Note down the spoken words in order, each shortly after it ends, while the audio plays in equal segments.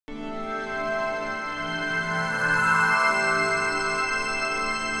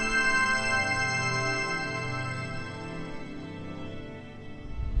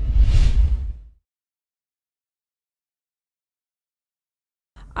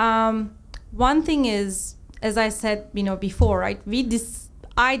one thing is, as I said, before, right?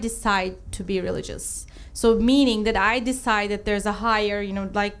 I decide to be religious. So meaning that I decide that there's a higher,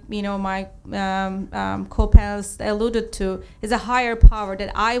 my co-panelists alluded to, is a higher power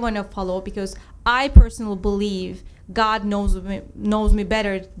that I want to follow because I personally believe God knows me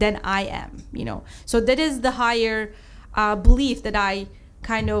better than I am, So that is the higher belief that I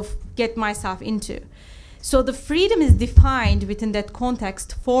kind of get myself into. So the freedom is defined within that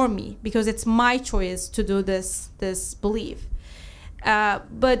context for me because it's my choice to do this belief.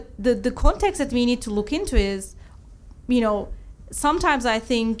 But the context that we need to look into is, sometimes I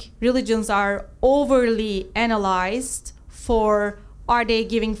think religions are overly analyzed for, are they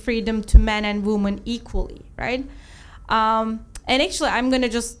giving freedom to men and women equally, right? And actually, I'm going to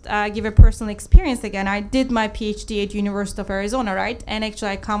just give a personal experience again. I did my Ph.D. at University of Arizona, right? And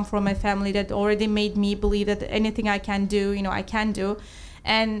actually, I come from a family that already made me believe that anything I can do, I can do.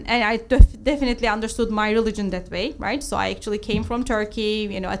 And I definitely understood my religion that way, right? So I actually came from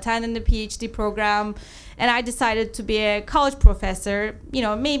Turkey, attended the Ph.D. program, and I decided to be a college professor,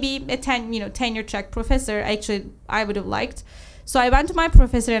 maybe a tenure track professor. Actually, I would have liked. So I went to my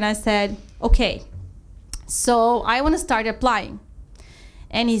professor and I said, okay, so I want to start applying.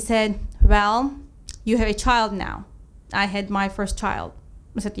 And he said, well, you have a child now. I had my first child.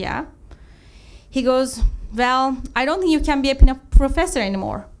 I said, yeah. He goes, well, I don't think you can be a professor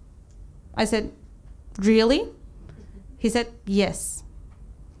anymore. I said, really? He said, yes.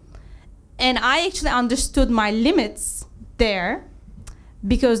 And I actually understood my limits there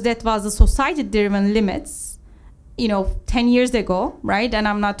because that was the society-driven limits, 10 years ago, right? And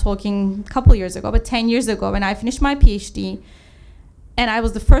I'm not talking a couple years ago, but 10 years ago when I finished my PhD, and I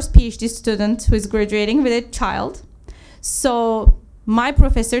was the first PhD student who is graduating with a child. So my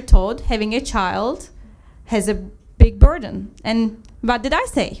professor told having a child has a big burden. And what did I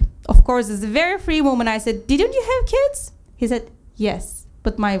say? Of course, as a very free woman, I said, didn't you have kids? He said, yes,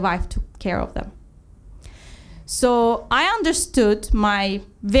 but my wife took care of them. So I understood my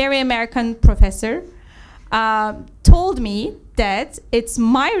very American professor told me that it's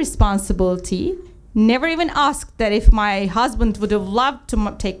my responsibility, never even asked that if my husband would have loved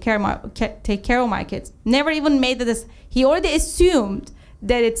to take care of my kids, never even made this. He already assumed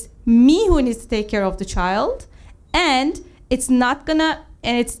that it's me who needs to take care of the child, and it's not gonna,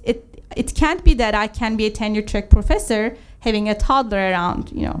 and it can't be that I can be a tenure track professor having a toddler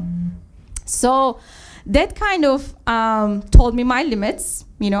around, So that kind of told me my limits,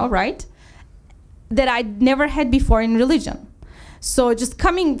 right? That I never had before in religion. So just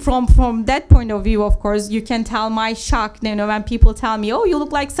coming from that point of view, of course, you can tell my shock, when people tell me, oh, you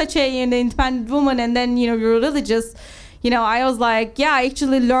look like such an independent woman, and then, you're religious. I was like, yeah, I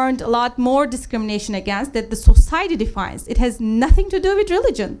actually learned a lot more discrimination against that the society defines. It has nothing to do with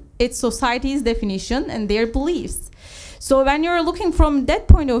religion. It's society's definition and their beliefs. So when you're looking from that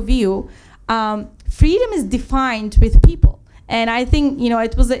point of view, freedom is defined with people. And I think,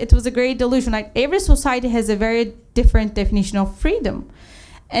 it was a great delusion. Like every society has a very different definition of freedom.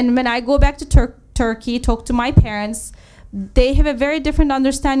 And when I go back to Turkey, talk to my parents, they have a very different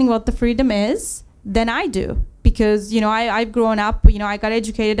understanding what the freedom is than I do. Because, I've grown up, I got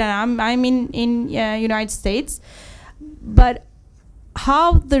educated, and I'm in United States. But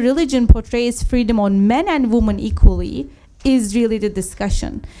how the religion portrays freedom on men and women equally is really the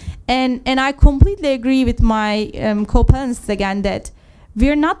discussion. And I completely agree with my co-panelists again that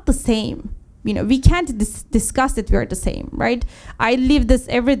we're not the same. We can't discuss that we're the same, right? I live this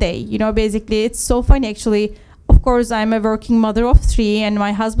every day, basically. It's so funny, actually. Of course, I'm a working mother of 3, and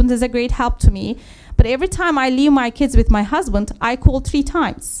my husband is a great help to me. But every time I leave my kids with my husband, I call 3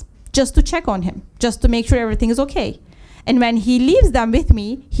 times just to check on him, just to make sure everything is okay. And when he leaves them with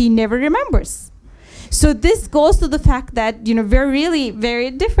me, he never remembers. So this goes to the fact that, we're really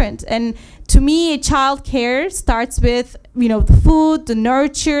very different. And to me, child care starts with, the food, the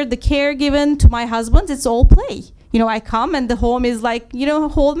nurture, the care given. To my husband, it's all play. I come and the home is like, a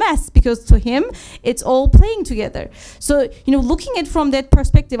whole mess, because to him, it's all playing together. So, looking at it from that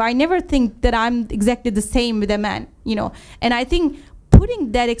perspective, I never think that I'm exactly the same with a man, And I think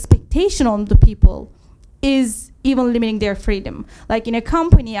putting that expectation on the people is even limiting their freedom. Like in a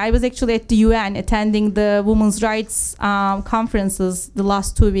company, I was actually at the UN attending the women's rights conferences the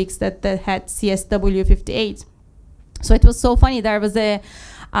last 2 weeks that had CSW 58. So it was so funny. There was a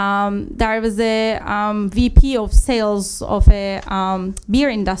VP of sales of a beer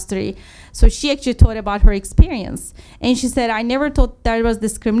industry. So she actually told about her experience. And she said, I never thought there was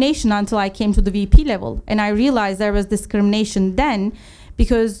discrimination until I came to the VP level. And I realized there was discrimination then,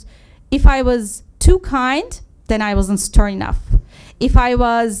 because if I was too kind, then I wasn't stern enough. if I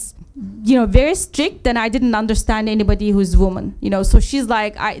was, very strict, then I didn't understand anybody who's woman, So she's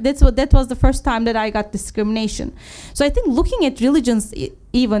like, that was the first time that I got discrimination. So I think looking at religions,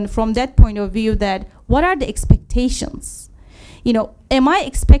 even from that point of view, that what are the expectations? Am I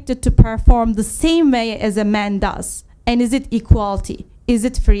expected to perform the same way as a man does? And is it equality? Is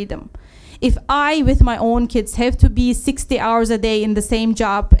it freedom? If I, with my own kids, have to be 60 hours a day in the same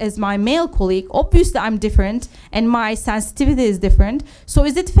job as my male colleague, obviously I'm different and my sensitivity is different. So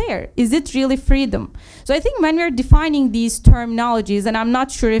is it fair? Is it really freedom? So I think when we're defining these terminologies, and I'm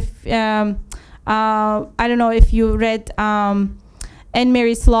not sure if, I don't know if you read Anne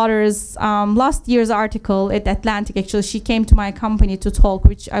Mary Slaughter's last year's article at Atlantic. Actually, she came to my company to talk,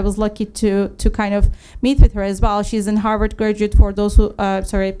 which I was lucky to kind of meet with her as well. She's a Harvard graduate for those who,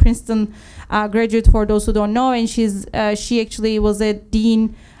 Princeton graduate for those who don't know, and she actually was a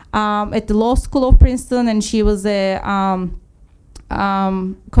dean at the law school of Princeton, and she was a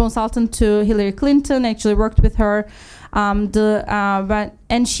consultant to Hillary Clinton. Actually worked with her,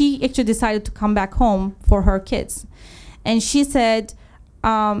 and she actually decided to come back home for her kids, and she said,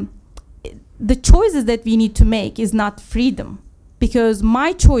 the choices that we need to make is not freedom, because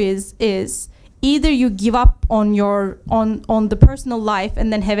my choice is either you give up on your on the personal life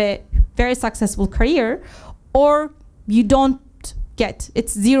and then have a very successful career, or you don't get,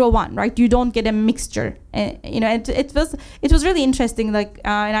 it's 0-1, right? You don't get a mixture. It was really interesting, like,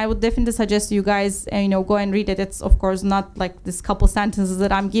 and I would definitely suggest you guys go and read it. It's of course not like this couple sentences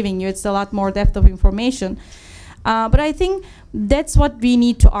that I'm giving you, it's a lot more depth of information. But I think that's what we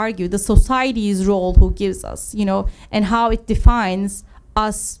need to argue, the society's role who gives us, and how it defines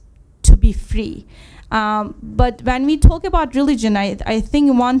us to be free. But when we talk about religion, I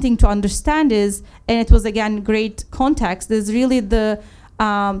think one thing to understand is, and it was again great context, is really the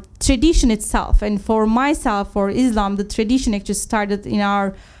tradition itself. And for myself, for Islam, the tradition actually started in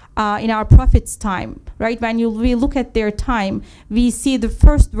our prophets' time, right? When we look at their time, we see the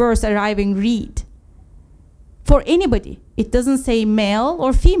first verse arriving, read. For anybody, it doesn't say male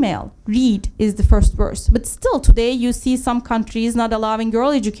or female. Read is the first verse. But still today you see some countries not allowing girl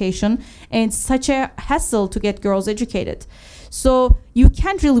education, and it's such a hassle to get girls educated. So you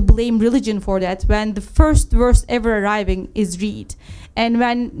can't really blame religion for that when the first verse ever arriving is read. And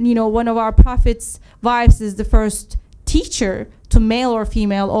when one of our prophets' wives is the first teacher to male or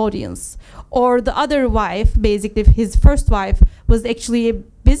female audience, or the other wife, basically his first wife was actually a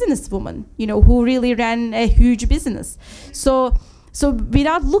businesswoman, who really ran a huge business. So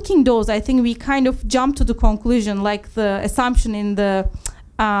without looking those, I think we kind of jump to the conclusion, like the assumption in the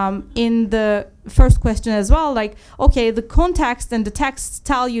first question as well, like, okay, the context and the texts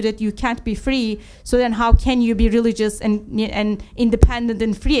tell you that you can't be free, so then how can you be religious and independent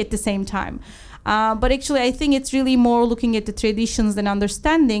and free at the same time? But actually I think it's really more looking at the traditions and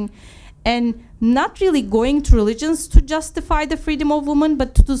understanding, and not really going to religions to justify the freedom of women,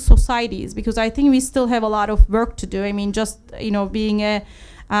 but to the societies, because I think we still have a lot of work to do. I mean, just being at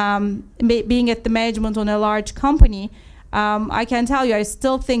the management on a large company, I can tell you, I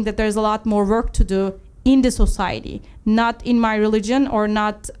still think that there's a lot more work to do in the society, not in my religion, or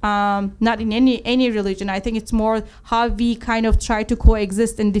not in any religion. I think it's more how we kind of try to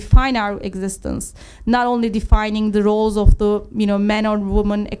coexist and define our existence, not only defining the roles of the men or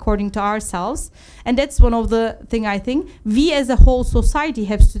women according to ourselves. And that's one of the thing I think we as a whole society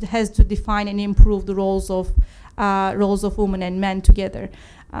has to define and improve the roles of women and men together.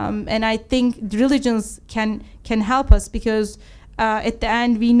 And I think religions can help us, because at the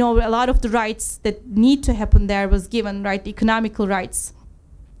end, we know a lot of the rights that need to happen there was given, right? Economical rights,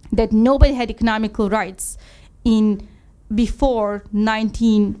 that nobody had economical rights before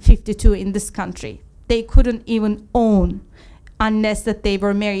 1952 in this country. They couldn't even own unless that they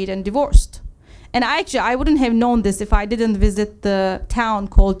were married and divorced. And I wouldn't have known this if I didn't visit the town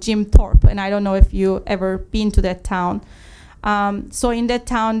called Jim Thorpe. And I don't know if you ever been to that town. So in that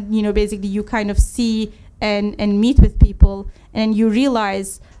town, basically you kind of see and meet with people, and you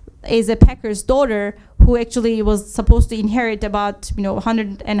realize, as a Packer's daughter who actually was supposed to inherit about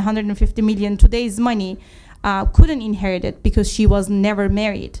 100 and 150 million today's money, couldn't inherit it because she was never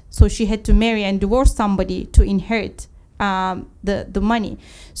married. So she had to marry and divorce somebody to inherit the money.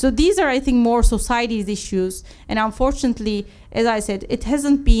 So these are, I think, more society's issues. And unfortunately, as I said, it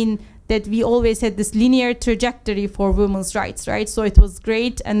hasn't been that we always had this linear trajectory for women's rights, right? So it was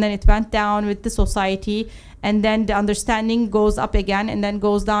great, and then it went down with the society, and then the understanding goes up again and then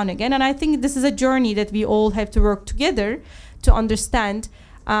goes down again. And I think this is a journey that we all have to work together to understand.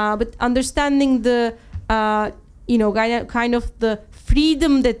 But understanding the, kind of the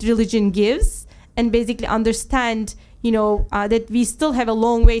freedom that religion gives, and basically understand, you know, that we still have a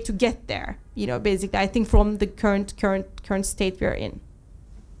long way to get there. You know, basically, I think from the current state we're in.